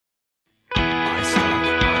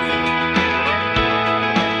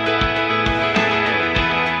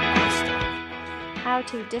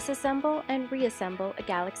to disassemble and reassemble a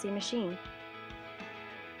Galaxy machine.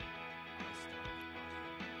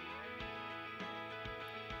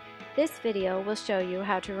 This video will show you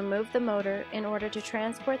how to remove the motor in order to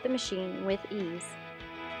transport the machine with ease.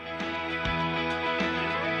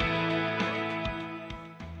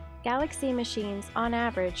 Galaxy machines, on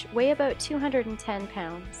average, weigh about 210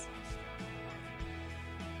 pounds.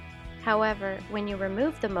 However, when you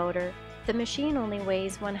remove the motor, the machine only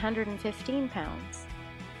weighs 115 pounds.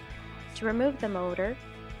 To remove the motor,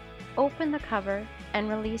 open the cover and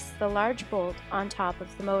release the large bolt on top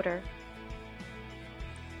of the motor.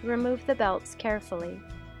 Remove the belts carefully.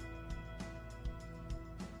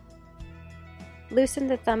 Loosen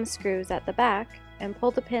the thumb screws at the back and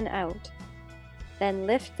pull the pin out. Then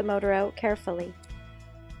lift the motor out carefully.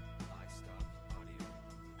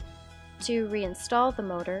 To reinstall the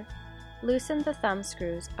motor, loosen the thumb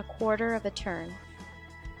screws a quarter of a turn.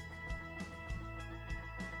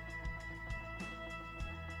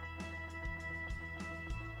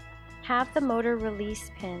 Have the motor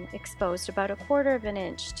release pin exposed about a quarter of an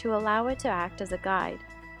inch to allow it to act as a guide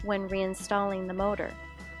when reinstalling the motor.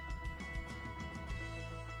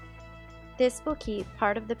 This will keep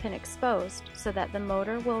part of the pin exposed so that the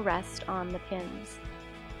motor will rest on the pins.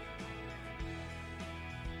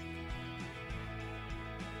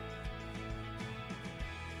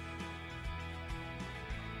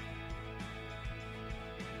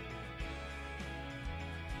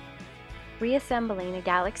 Reassembling a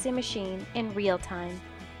Galaxy machine in real time.